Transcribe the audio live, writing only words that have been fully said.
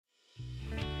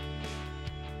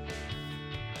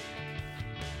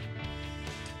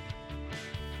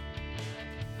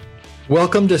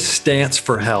Welcome to Stance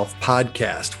for Health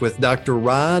podcast with Dr.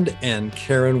 Rod and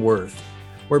Karen Worth,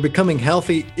 where becoming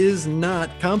healthy is not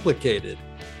complicated.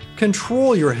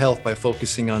 Control your health by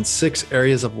focusing on 6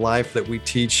 areas of life that we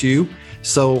teach you,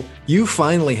 so you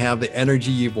finally have the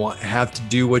energy you have to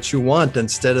do what you want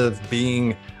instead of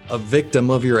being a victim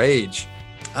of your age.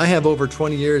 I have over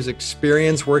 20 years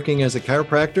experience working as a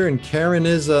chiropractor, and Karen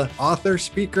is an author,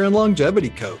 speaker, and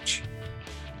longevity coach.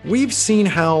 We've seen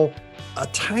how a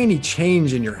tiny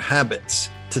change in your habits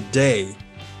today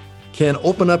can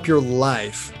open up your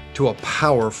life to a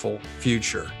powerful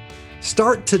future.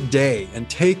 Start today and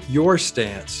take your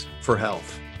stance for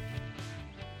health.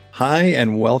 Hi,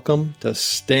 and welcome to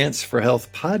Stance for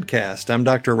Health podcast. I'm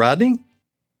Dr. Rodney.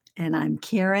 And I'm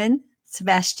Karen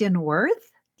Sebastian Worth.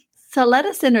 So let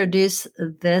us introduce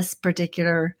this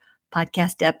particular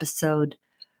podcast episode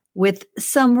with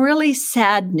some really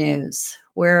sad news,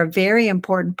 where a very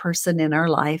important person in our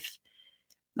life,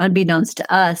 unbeknownst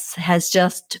to us, has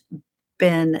just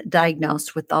been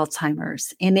diagnosed with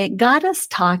Alzheimer's. And it got us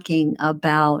talking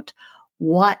about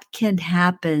what can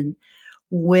happen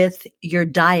with your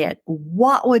diet.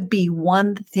 What would be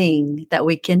one thing that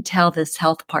we can tell this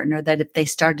health partner that if they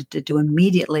started to do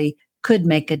immediately could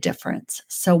make a difference?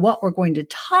 So what we're going to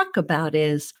talk about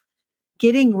is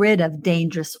getting rid of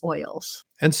dangerous oils.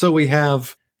 And so we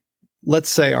have, let's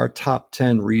say, our top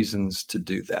 10 reasons to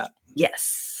do that.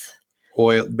 Yes.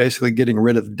 Oil, basically getting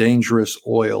rid of dangerous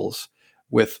oils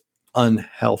with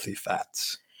unhealthy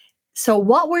fats. So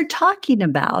what we're talking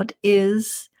about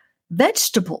is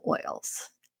vegetable oils.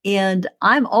 And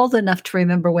I'm old enough to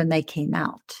remember when they came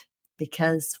out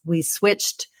because we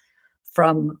switched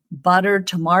from butter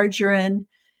to margarine,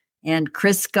 and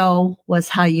Crisco was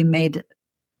how you made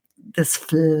this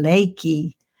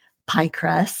flaky pie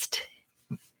crust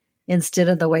instead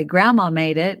of the way Grandma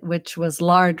made it, which was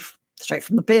lard straight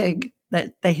from the pig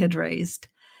that they had raised.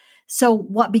 So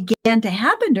what began to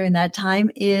happen during that time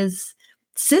is,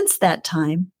 since that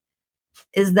time,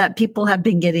 is that people have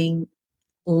been getting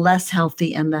less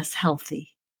healthy and less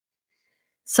healthy.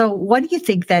 So what do you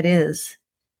think that is,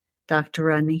 Dr.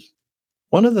 Rodney?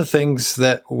 One of the things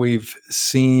that we've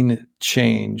seen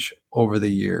change over the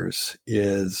years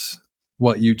is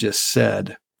what you just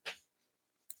said.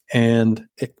 And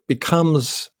it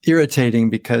becomes irritating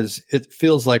because it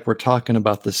feels like we're talking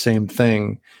about the same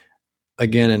thing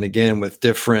again and again with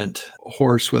different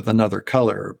horse with another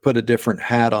color, put a different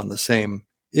hat on the same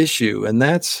issue. And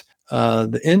that's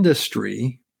the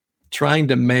industry trying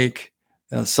to make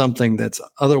something that's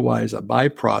otherwise a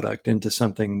byproduct into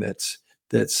something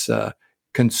that's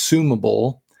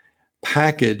consumable,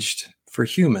 packaged for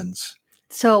humans.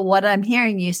 So what I'm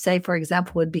hearing you say, for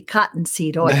example, would be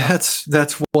cottonseed oil.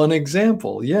 That's one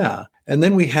example, yeah. And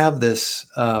then we have this,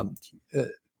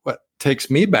 what takes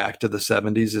me back to the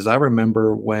 70s is I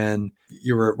remember when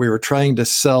we were trying to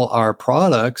sell our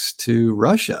products to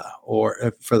Russia,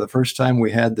 or for the first time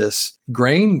we had this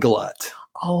grain glut.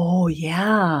 Oh,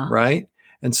 yeah. Right?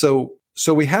 And so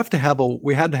we had to have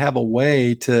a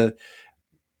way to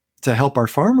help our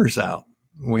farmers out.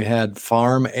 We had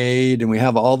farm aid and we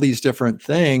have all these different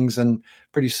things. And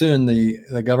pretty soon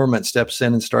the government steps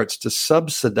in and starts to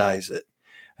subsidize it.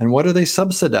 And what are they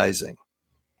subsidizing?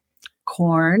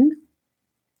 Corn,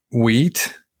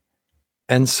 wheat,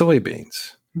 and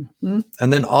soybeans. Mm-hmm.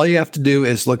 And then all you have to do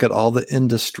is look at all the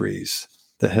industries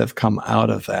that have come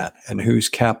out of that and who's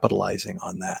capitalizing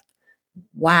on that.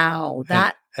 Wow.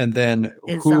 That and then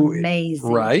is who,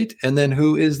 amazing. Right. And then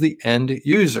who is the end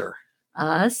user?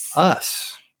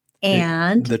 Us.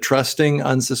 And the trusting,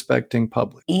 unsuspecting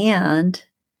public. And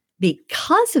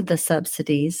because of the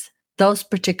subsidies, those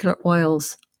particular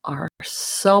oils are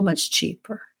so much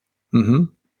cheaper. Mm-hmm.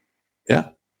 Yeah.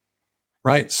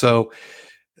 Right. So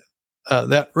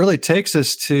that really takes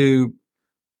us to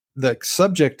the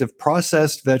subject of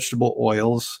processed vegetable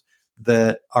oils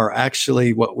that are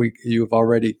actually what you've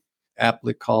already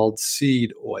aptly called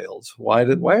seed oils. Why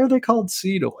are they called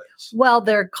seed oils? Well,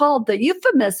 they're called, the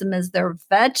euphemism is they're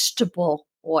vegetable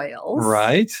oils.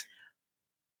 Right.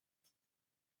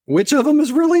 Which of them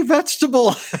is really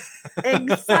vegetable?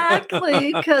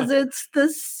 Exactly, because it's the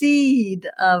seed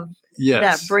of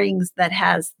that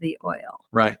has the oil.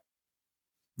 Right.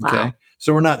 Wow. Okay.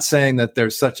 So we're not saying that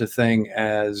there's such a thing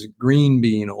as green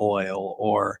bean oil,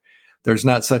 or there's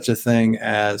not such a thing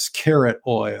as carrot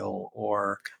oil,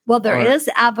 or... Well, there is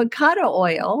avocado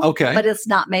oil. Okay. But it's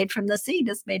not made from the seed.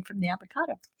 It's made from the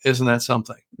avocado. Isn't that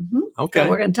something? Mm-hmm. Okay. So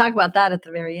we're going to talk about that at the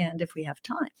very end if we have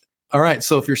time. All right.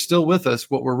 So if you're still with us,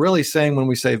 what we're really saying when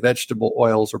we say vegetable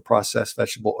oils or processed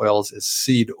vegetable oils is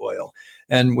seed oil.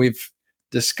 And we've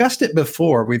discussed it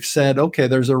before. We've said, okay,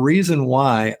 there's a reason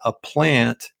why a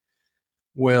plant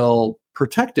will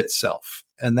protect itself,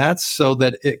 and that's so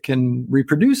that it can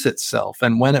reproduce itself.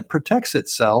 And when it protects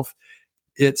itself,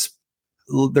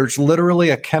 there's literally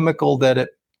a chemical that it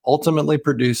ultimately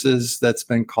produces that's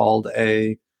been called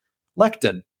a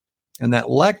lectin. And that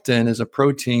lectin is a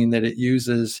protein that it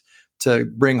uses to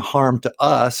bring harm to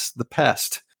us, the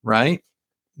pest, right?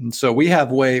 And so we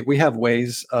have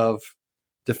ways of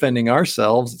defending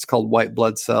ourselves. It's called white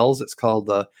blood cells. It's called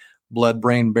the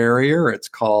blood-brain barrier. It's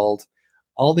called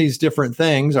all these different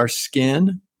things. Our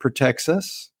skin protects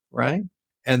us, right?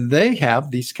 And they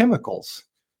have these chemicals.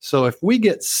 So if we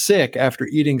get sick after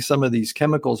eating some of these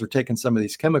chemicals or taking some of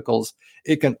these chemicals,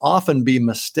 it can often be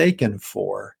mistaken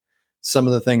for some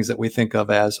of the things that we think of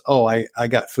as, oh, I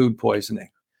got food poisoning.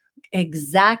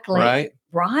 Exactly. Right?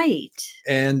 Right.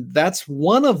 And that's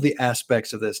one of the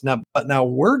aspects of this. Now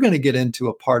we're going to get into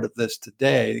a part of this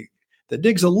today that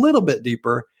digs a little bit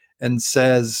deeper and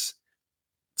says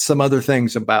some other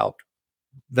things about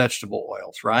vegetable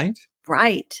oils, right?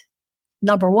 Right.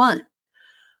 Number one,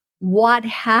 what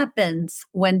happens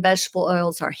when vegetable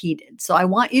oils are heated? So I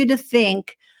want you to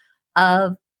think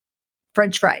of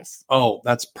French fries. Oh,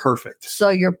 that's perfect. So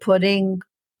you're putting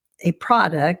a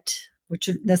product, which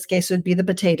in this case would be the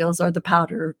potatoes or the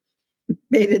powder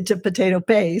made into potato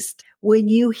paste. When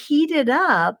you heat it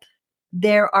up,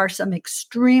 there are some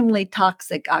extremely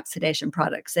toxic oxidation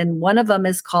products. And one of them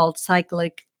is called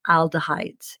cyclic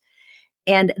aldehydes.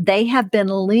 And they have been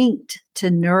linked to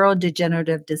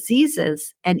neurodegenerative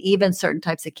diseases and even certain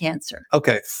types of cancer.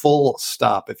 Okay, full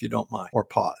stop if you don't mind, or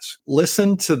pause.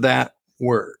 Listen to that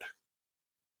word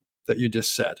that you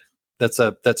just said.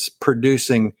 That's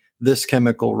producing this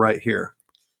chemical right here.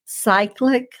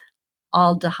 Cyclic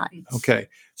aldehydes. Okay,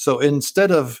 so instead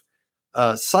of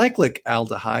cyclic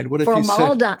aldehyde, what if you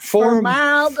said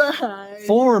formaldehyde?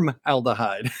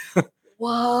 Formaldehyde.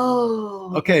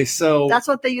 Whoa. Okay, so that's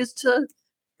what they used to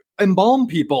embalm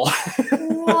people.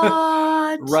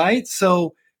 What? Right?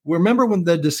 So remember when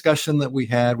the discussion that we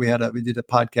did a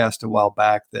podcast a while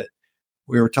back that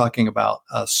we were talking about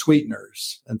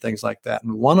sweeteners and things like that.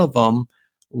 And one of them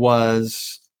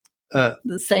was the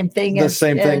same thing as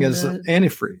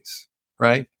antifreeze,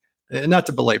 right? Not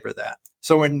to belabor that.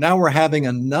 So now we're having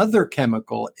another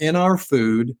chemical in our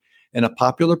food in a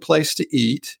popular place to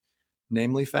eat,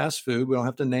 namely fast food. We don't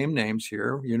have to name names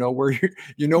here. You know where you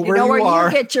are.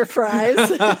 You get your fries.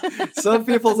 Some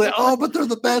people say, "Oh, but they're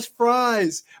the best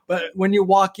fries." But when you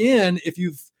walk in, if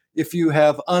you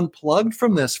have unplugged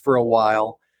from this for a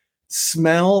while,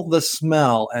 smell the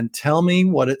smell and tell me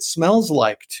what it smells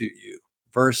like to you.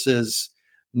 Versus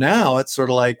now, it's sort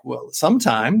of like, well,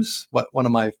 sometimes what one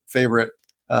of my favorite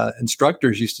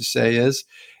instructors used to say is,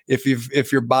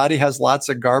 if your body has lots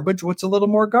of garbage, what's a little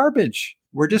more garbage?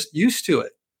 We're just used to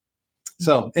it.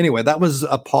 So anyway, that was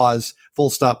a pause, full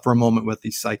stop for a moment with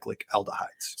these cyclic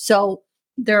aldehydes. So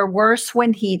they're worse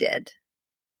when heated,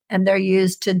 and they're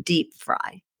used to deep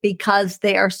fry because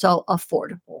they are so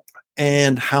affordable.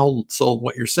 And so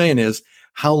what you're saying is,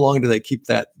 how long do they keep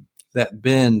that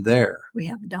bin there? We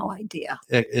have no idea.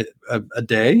 A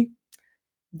day?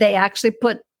 They actually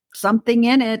put something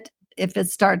in it if it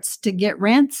starts to get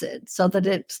rancid, so that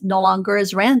it no longer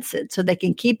is rancid, so they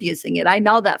can keep using it. I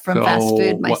know that from fast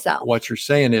food myself. What you're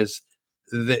saying is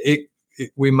that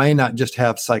we may not just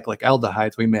have cyclic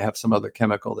aldehydes, we may have some other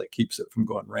chemical that keeps it from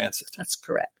going rancid. That's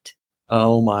correct.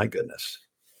 Oh my goodness.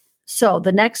 So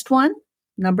the next one,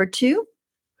 number 2.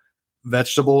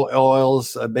 Vegetable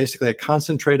oils, basically a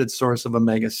concentrated source of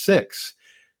omega-6.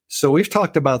 So we've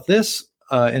talked about this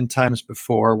in times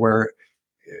before where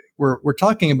we're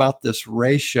talking about this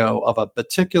ratio of a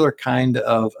particular kind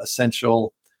of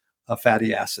essential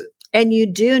fatty acid. And you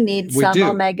do need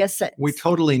omega-6. We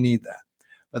totally need that.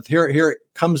 But here it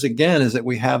comes again, is that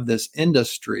we have this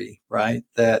industry, right,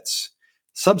 that's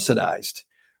subsidized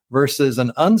versus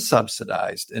an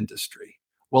unsubsidized industry.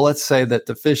 Well, let's say that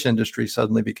the fish industry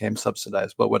suddenly became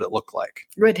subsidized. What would it look like?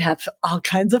 We'd have all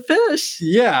kinds of fish.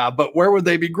 Yeah, but where would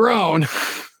they be grown?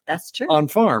 That's true. On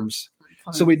farms.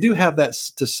 So we do have that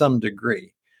to some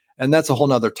degree. And that's a whole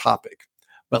nother topic.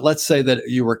 But let's say that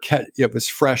it was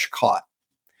fresh caught.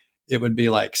 It would be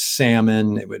like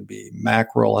salmon, it would be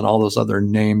mackerel, and all those other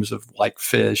names of like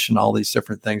fish and all these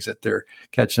different things that they're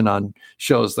catching on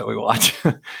shows that we watch.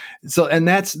 So, and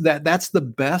that's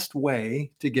the best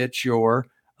way to get your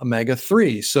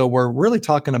omega-3. So we're really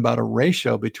talking about a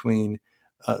ratio between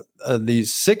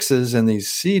these 6s and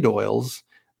these seed oils,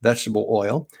 vegetable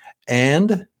oil,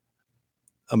 and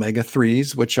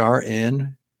omega-3s, which are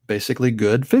in basically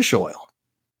good fish oil.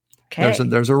 Okay.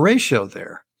 There's a ratio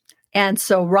there. And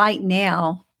so right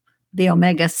now, the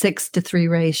omega-6 to 3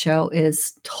 ratio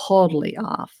is totally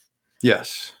off.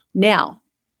 Yes. Now,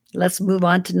 let's move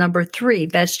on to number 3,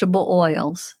 vegetable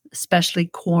oils, especially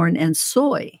corn and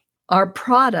soy, are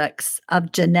products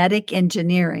of genetic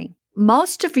engineering.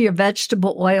 Most of your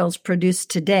vegetable oils produced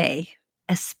today,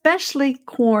 especially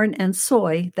corn and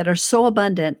soy that are so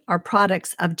abundant, are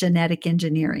products of genetic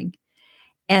engineering.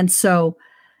 And so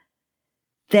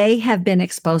they have been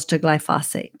exposed to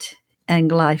glyphosate, and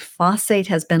glyphosate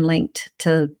has been linked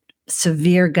to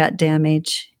severe gut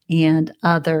damage and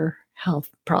other health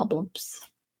problems.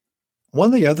 One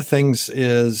of the other things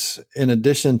is, in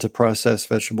addition to processed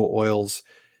vegetable oils,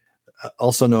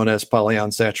 also known as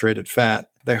polyunsaturated fat,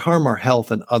 they harm our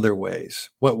health in other ways.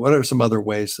 What are some other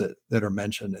ways that are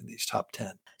mentioned in these top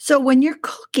 10? So when you're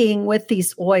cooking with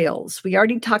these oils, we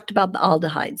already talked about the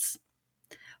aldehydes.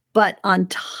 But on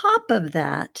top of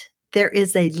that, there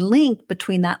is a link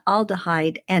between that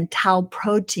aldehyde and tau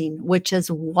protein, which is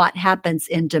what happens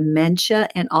in dementia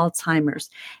and Alzheimer's.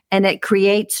 And it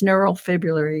creates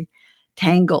neurofibrillary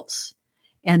tangles.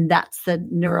 And that's the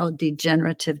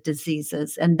neurodegenerative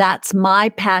diseases. And that's my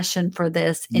passion for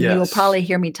this. And you will probably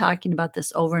hear me talking about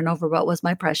this over and over. But was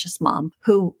my precious mom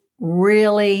who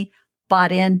really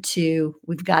bought into,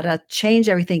 we've got to change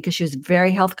everything, because she was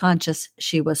very health conscious.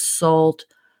 She was sold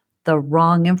the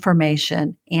wrong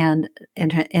information. And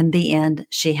in the end,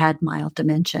 she had mild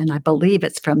dementia. And I believe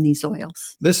it's from these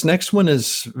oils. This next one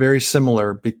is very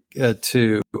similar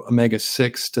to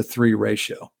omega-6 to 3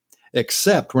 ratio.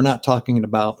 Except we're not talking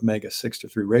about omega-6 to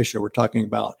 3 ratio. We're talking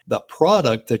about the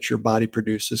product that your body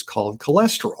produces called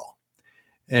cholesterol.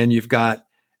 And you've got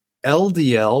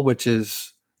LDL, which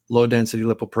is low density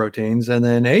lipoproteins, and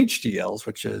then HDLs,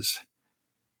 which is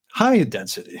high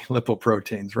density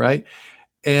lipoproteins, right?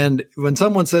 And when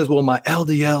someone says, well, my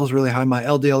LDL is really high, my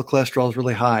LDL cholesterol is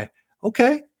really high.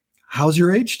 Okay, how's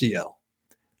your HDL?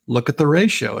 Look at the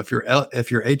ratio. If your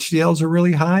HDLs are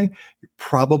really high, you're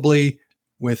probably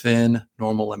within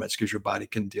normal limits, because your body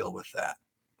can deal with that.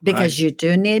 Because you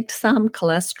do need some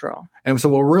cholesterol. And so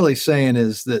what we're really saying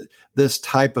is that this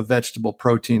type of vegetable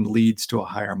protein leads to a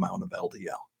higher amount of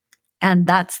LDL. And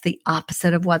that's the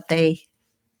opposite of what they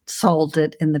sold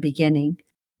it in the beginning.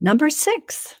 Number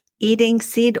 6, eating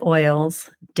seed oils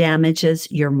damages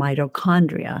your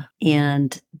mitochondria.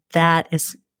 And that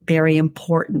is very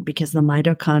important, because the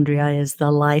mitochondria is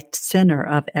the life center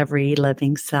of every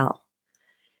living cell.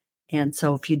 And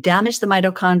so if you damage the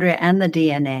mitochondria and the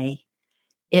DNA,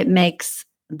 it makes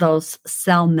those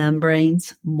cell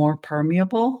membranes more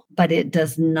permeable, but it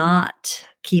does not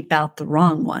keep out the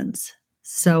wrong ones.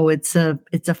 So it's a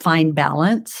fine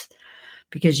balance,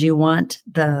 because you want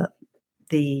the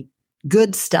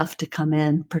good stuff to come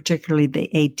in, particularly the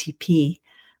ATP,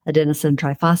 adenosine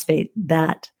triphosphate,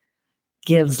 that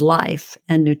gives life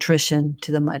and nutrition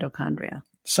to the mitochondria.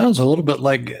 Sounds a little bit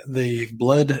like the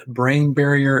blood-brain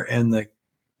barrier and the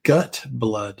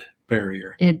gut-blood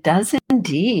barrier. It does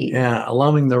indeed. Yeah,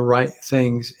 allowing the right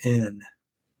things in.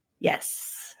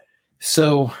 Yes.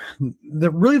 So the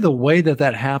way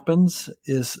that happens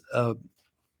is a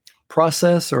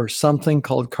process or something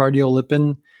called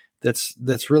cardiolipin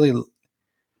that's really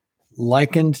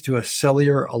likened to a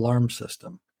cellular alarm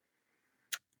system.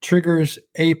 Triggers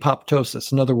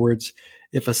apoptosis. In other words,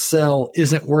 if a cell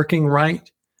isn't working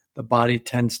right, the body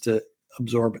tends to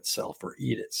absorb itself or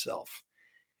eat itself.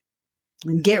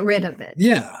 And get rid of it.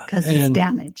 Yeah. Because it's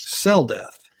damaged. Cell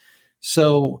death.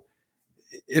 So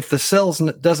if the cell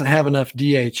doesn't have enough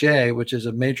DHA, which is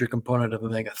a major component of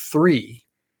omega-3,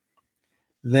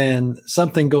 then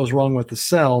something goes wrong with the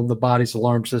cell. The body's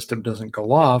alarm system doesn't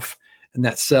go off, and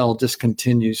that cell just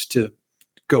continues to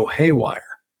go haywire.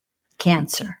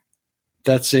 Cancer.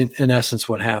 That's in essence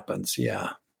what happens. Yeah.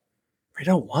 We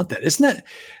don't want that.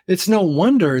 It's no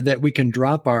wonder that we can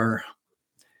drop our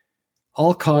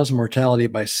all-cause mortality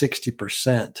by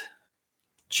 60%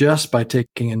 just by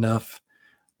taking enough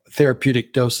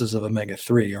therapeutic doses of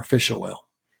omega-3 or fish oil.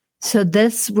 So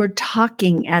we're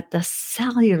talking at the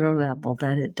cellular level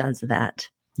that it does that.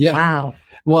 Yeah. Wow.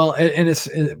 Well, and it's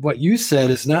what you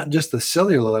said is not just the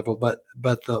cellular level, but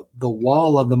the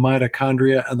wall of the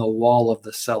mitochondria and the wall of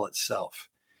the cell itself.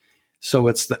 So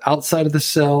it's the outside of the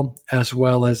cell as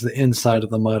well as the inside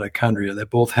of the mitochondria. They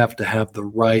both have to have the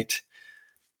right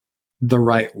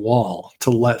wall to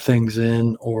let things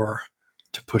in, or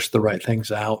to push the right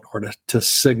things out, or to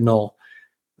signal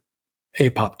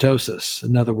apoptosis.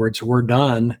 In other words, we're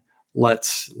done.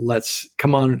 Let's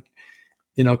come on.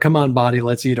 Come on, body,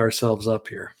 let's eat ourselves up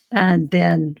here. And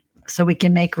then, so we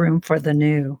can make room for the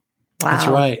new. Wow. That's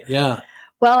right. Yeah.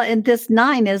 Well, and this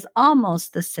 9 is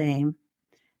almost the same.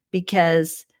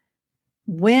 because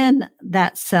when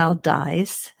that cell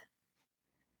dies,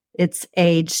 it's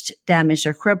aged, damaged,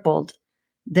 or crippled,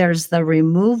 there's the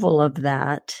removal of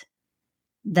that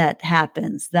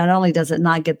happens. Not only does it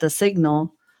not get the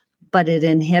signal, but it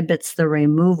inhibits the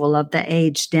removal of the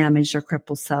aged, damaged, or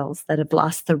crippled cells that have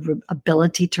lost the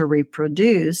ability to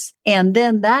reproduce. And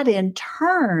then that in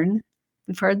turn,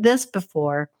 we've heard this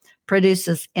before,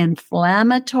 produces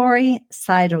inflammatory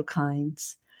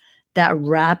cytokines that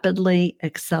rapidly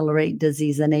accelerate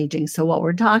disease and aging. So what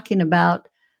we're talking about,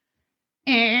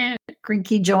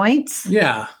 creaky joints.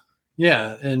 Yeah.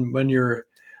 And when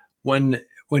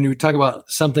you talk about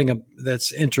something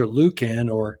that's interleukin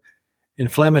or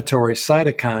inflammatory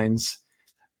cytokines,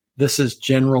 this is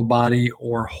general body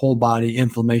or whole body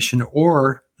inflammation,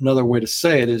 or another way to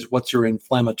say it is, what's your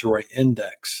inflammatory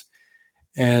index?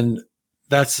 And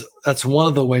that's one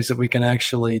of the ways that we can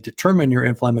actually determine your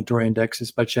inflammatory index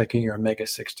is by checking your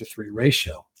omega-6 to 3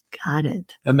 ratio. Got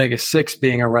it. Omega-6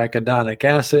 being arachidonic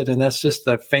acid, and that's just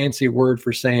a fancy word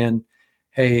for saying,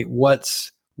 hey, what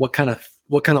kind of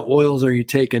oils are you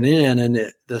taking in?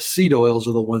 And the seed oils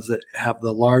are the ones that have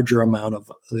the larger amount of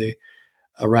the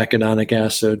arachidonic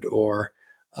acid or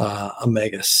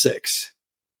omega-6.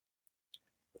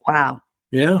 Wow.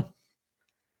 Yeah.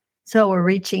 So we're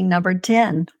reaching number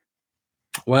 10.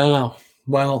 Wow.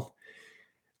 Well,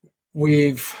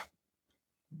 we've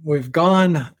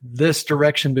gone this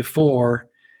direction before,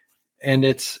 and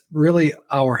it's really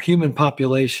our human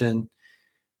population,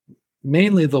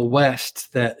 mainly the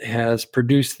West, that has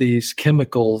produced these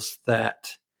chemicals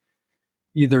that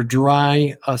either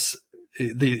dry us.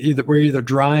 We're either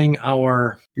drying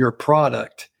your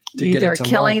product to either get it to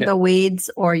killing market. The weeds,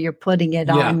 or you're putting it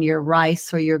on your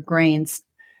rice or your grains.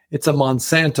 It's a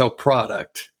Monsanto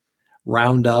product.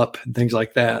 Roundup and things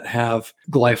like that have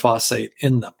glyphosate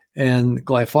in them. And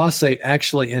glyphosate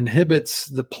actually inhibits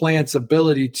the plant's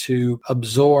ability to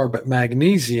absorb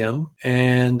magnesium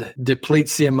and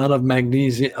depletes the amount of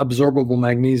absorbable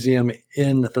magnesium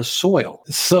in the soil.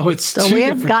 So we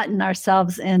have gotten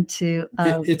ourselves into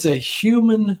it's a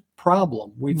human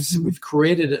problem. We've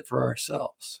created it for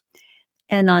ourselves.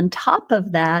 And on top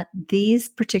of that, these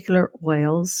particular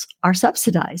oils are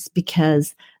subsidized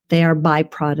because they are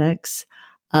byproducts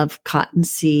of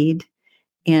cottonseed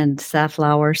and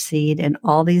safflower seed and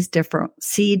all these different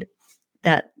seed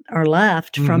that are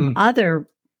left from other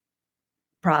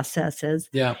processes.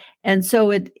 Yeah. And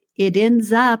so it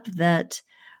ends up that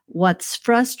what's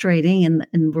frustrating,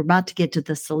 and we're about to get to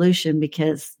the solution,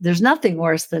 because there's nothing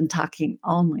worse than talking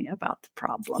only about the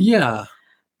problem. Yeah.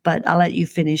 But I'll let you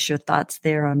finish your thoughts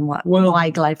there on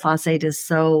why glyphosate is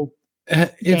so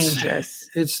dangerous.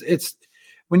 It's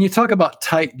when you talk about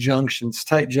tight junctions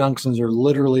are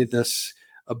literally this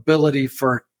ability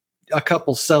for a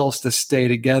couple cells to stay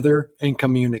together and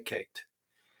communicate.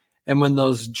 And when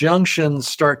those junctions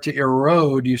start to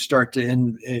erode, you start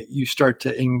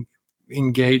to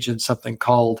engage in something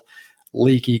called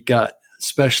leaky gut,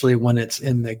 especially when it's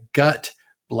in the gut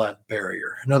blood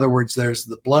barrier. In other words, there's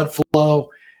the blood flow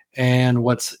and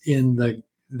what's in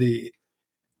the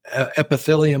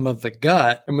epithelium of the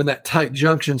gut. And when that tight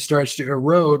junction starts to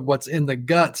erode, what's in the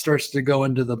gut starts to go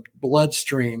into the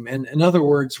bloodstream. And in other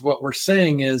words, what we're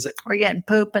saying is we're getting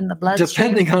poop in the bloodstream.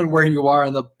 Depending on where you are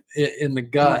in the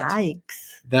gut, yikes,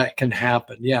 that can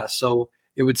happen. Yeah. So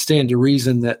it would stand to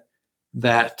reason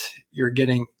that you're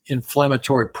getting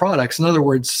inflammatory products. In other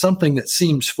words, something that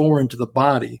seems foreign to the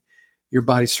body, your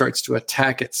body starts to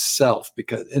attack itself,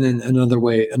 because, and then another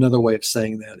way of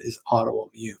saying that is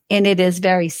autoimmune. And it is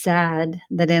very sad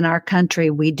that in our country,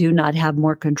 we do not have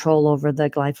more control over the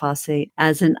glyphosate.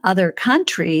 As in other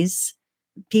countries,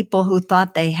 people who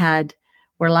thought they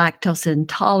were lactose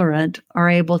intolerant are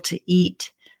able to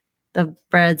eat the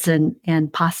breads and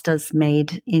pastas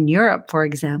made in Europe, for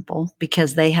example,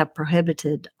 because they have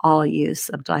prohibited all use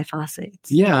of glyphosate.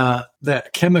 Yeah,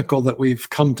 that chemical that we've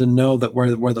come to know that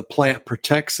where the plant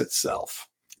protects itself.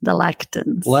 The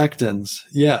lectins. Lectins,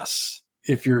 yes.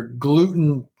 If you're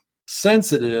gluten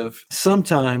sensitive,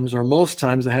 sometimes or most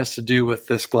times it has to do with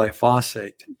this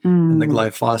glyphosate. And the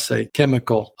glyphosate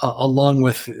chemical, along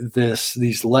with these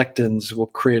lectins, will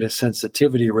create a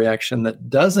sensitivity reaction that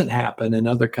doesn't happen in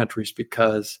other countries,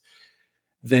 because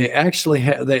they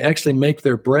actually make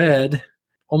their bread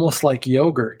almost like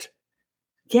yogurt.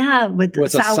 Yeah, with a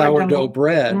sourdough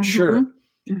bread, sure.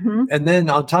 Mm-hmm. And then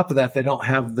on top of that, they don't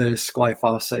have this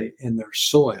glyphosate in their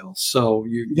soil. So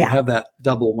you have that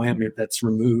double whammy that's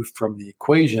removed from the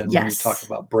equation when you talk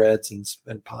about breads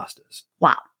and pastas.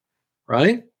 Wow.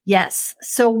 Right? Yes.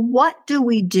 So what do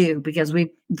we do? Because we've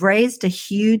raised a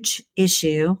huge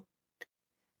issue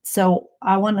So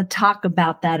I want to talk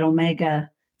about that omega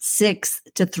 6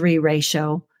 to 3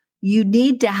 ratio. You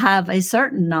need to have a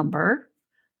certain number.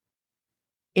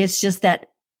 It's just that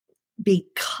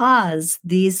because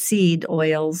these seed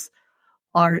oils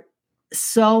are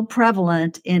so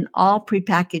prevalent in all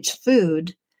prepackaged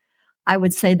food, I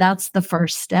would say that's the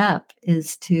first step,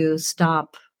 is to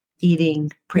stop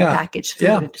eating prepackaged food.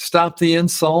 Yeah, stop the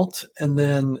insult. And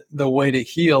then the way to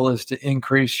heal is to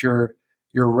increase your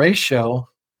ratio,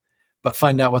 but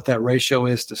find out what that ratio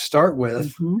is to start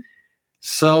with,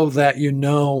 so that you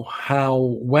know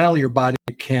how well your body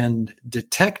can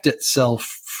detect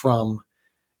itself from.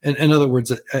 In other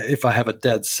words, if I have a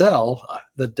dead cell,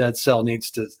 the dead cell needs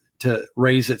to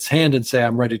raise its hand and say,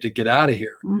 I'm ready to get out of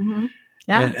here.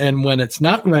 Yeah. And when it's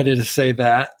not ready to say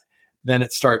that, then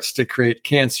it starts to create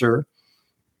cancer,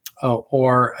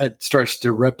 or it starts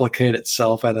to replicate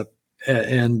itself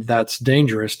and that's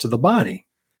dangerous to the body.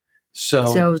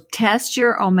 So test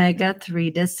your omega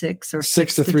 3 to 6 or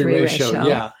 6 to 3 ratio.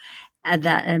 Yeah.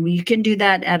 And you can do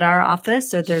that at our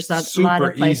office, or there's a lot of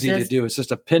super places. easy to do. It's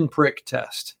just a pinprick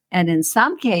test. And in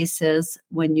some cases,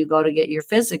 when you go to get your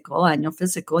annual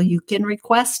physical, you can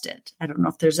request it. I don't know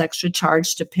if there's extra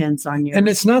charge, depends on your. And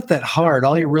it's not that hard.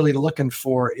 All you're really looking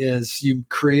for is you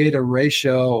create a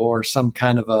ratio or some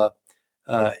kind of a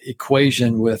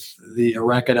equation with the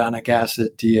arachidonic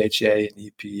acid, DHA,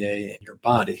 and EPA in your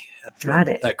body. Got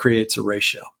it. That creates a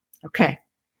ratio. Okay.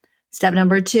 Step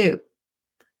number 2.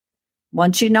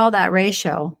 Once you know that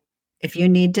ratio, if you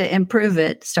need to improve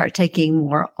it, start taking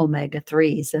more omega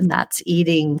 3s. And that's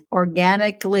eating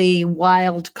organically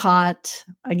wild caught.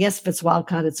 I guess if it's wild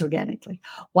caught, it's organically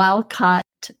wild caught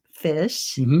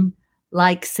fish,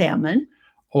 like salmon.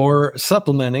 Or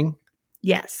supplementing.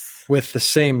 Yes. With the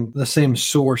same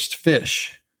sourced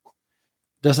fish.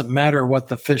 Doesn't matter what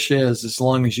the fish is, as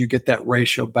long as you get that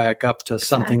ratio back up to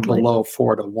something below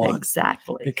 4-1.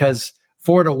 Exactly. Because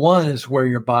 4-1 is where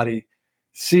your body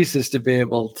ceases to be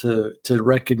able to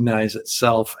recognize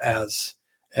itself as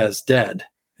dead.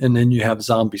 And then you have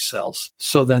zombie cells.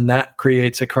 So then that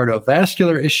creates a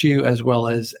cardiovascular issue, as well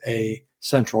as a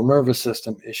central nervous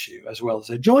system issue, as well as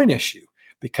a joint issue,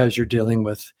 because you're dealing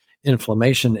with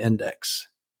inflammation index.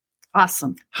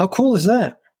 Awesome. How cool is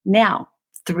that? Now,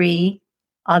 3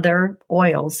 other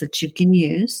oils that you can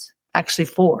use, actually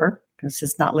 4, because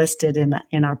it's not listed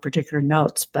in our particular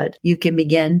notes, but you can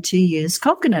begin to use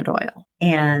coconut oil.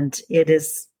 And it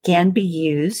can be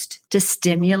used to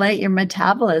stimulate your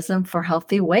metabolism for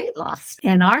healthy weight loss.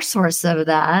 And our source of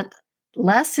that,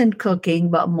 less in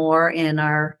cooking, but more in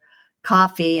our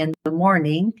coffee in the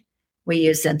morning, we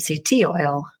use MCT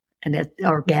oil, and it's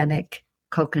organic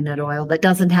coconut oil that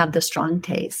doesn't have the strong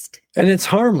taste. And it's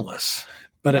harmless,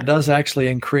 but it does actually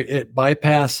increase, it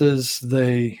bypasses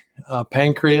the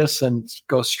pancreas and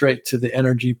goes straight to the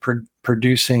energy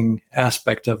producing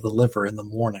aspect of the liver in the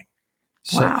morning.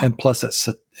 So, and plus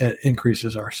it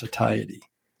increases our satiety.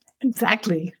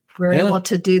 Exactly. We're able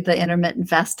to do the intermittent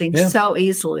fasting so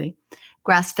easily.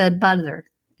 Grass-fed butter,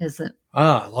 is it?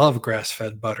 I love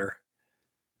grass-fed butter.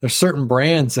 There's certain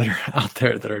brands that are out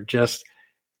there that are just,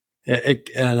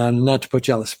 and not to put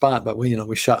you on the spot, but we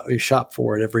shop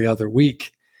for it every other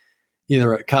week,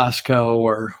 either at Costco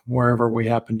or wherever we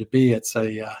happen to be. It's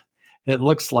it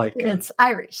looks like it's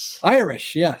Irish.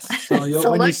 Irish, yes. So, so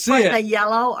when look you see for the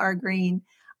yellow or green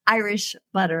Irish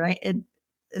butter. It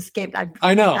escaped.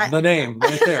 I know the name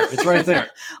right there. It's right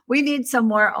there. We need some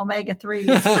more omega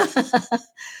 3s.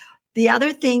 The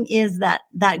other thing is that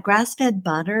grass-fed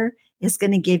butter is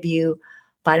going to give you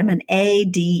vitamin A,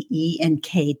 D, E, and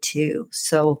K2.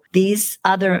 So these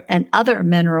other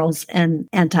minerals and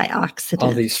antioxidants.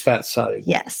 All these fat soluble.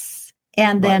 Yes.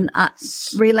 And then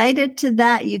related to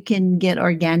that, you can get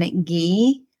organic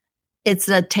ghee. It's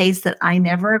a taste that I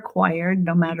never acquired,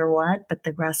 no matter what, but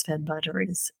the grass-fed butter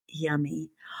is yummy.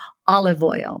 Olive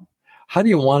oil. How do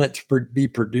you want it to be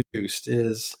produced?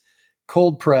 Is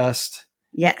cold pressed.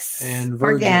 Yes. And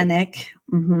virgin. Organic.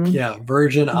 Mm-hmm. Yeah.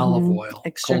 Virgin olive oil.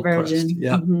 Extra virgin.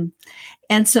 Yeah. Mm-hmm.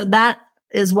 And so that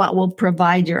is what will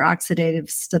provide your oxidative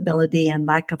stability and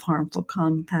lack of harmful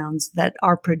compounds that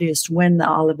are produced when the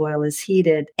olive oil is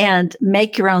heated. And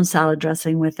make your own salad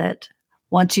dressing with it.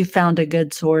 Once you've found a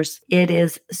good source, it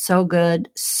is so good,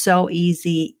 so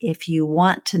easy. If you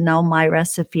want to know my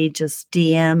recipe, just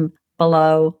DM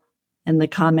below in the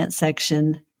comment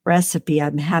section recipe.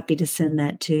 I'm happy to send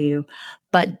that to you.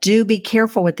 But do be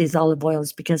careful with these olive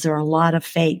oils, because there are a lot of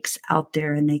fakes out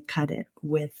there and they cut it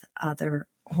with other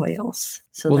oils.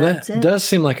 So well, that's that does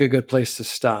seem like a good place to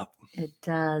stop. It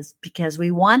does, because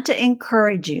we want to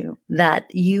encourage you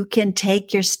that you can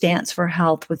take your stance for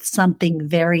health with something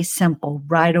very simple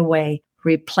right away.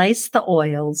 Replace the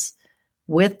oils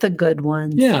with the good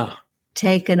ones. Yeah.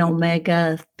 Take an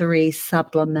omega-3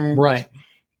 supplement. Right.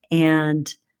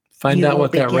 And find out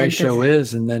what that ratio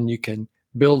is, and then you can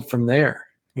build from there.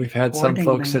 We've had some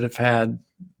folks that have had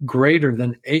greater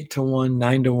than 8-to-1,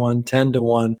 9-to-1,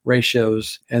 10-to-1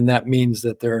 ratios. And that means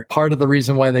that they're part of the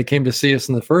reason why they came to see us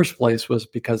in the first place was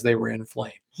because they were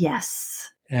inflamed. Yes.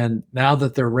 And now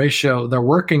that they're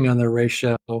working on their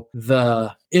ratio,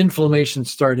 the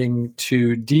inflammation's starting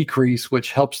to decrease,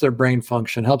 which helps their brain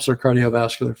function, helps their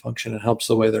cardiovascular function, and helps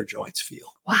the way their joints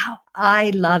feel. Wow.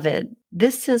 I love it.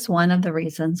 This is one of the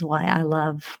reasons why I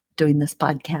love doing this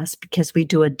podcast, because we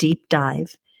do a deep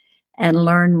dive and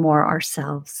learn more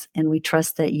ourselves. And we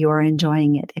trust that you're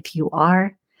enjoying it. If you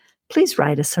are, please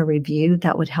write us a review.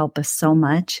 That would help us so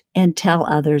much, and tell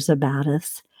others about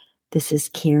us. This is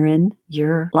Karen,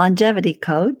 your longevity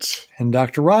coach. And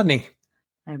Dr. Rodney.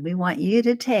 And we want you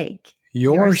to take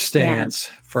your stance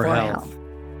for health.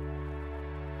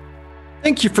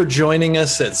 Thank you for joining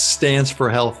us at Stance for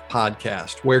Health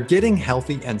podcast, where getting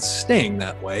healthy and staying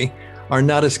that way are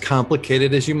not as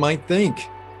complicated as you might think.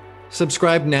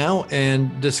 Subscribe now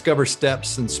and discover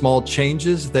steps and small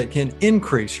changes that can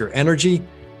increase your energy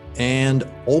and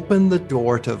open the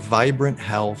door to vibrant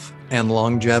health and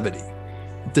longevity.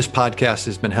 If this podcast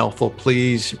has been helpful,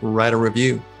 please write a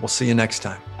review. We'll see you next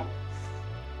time.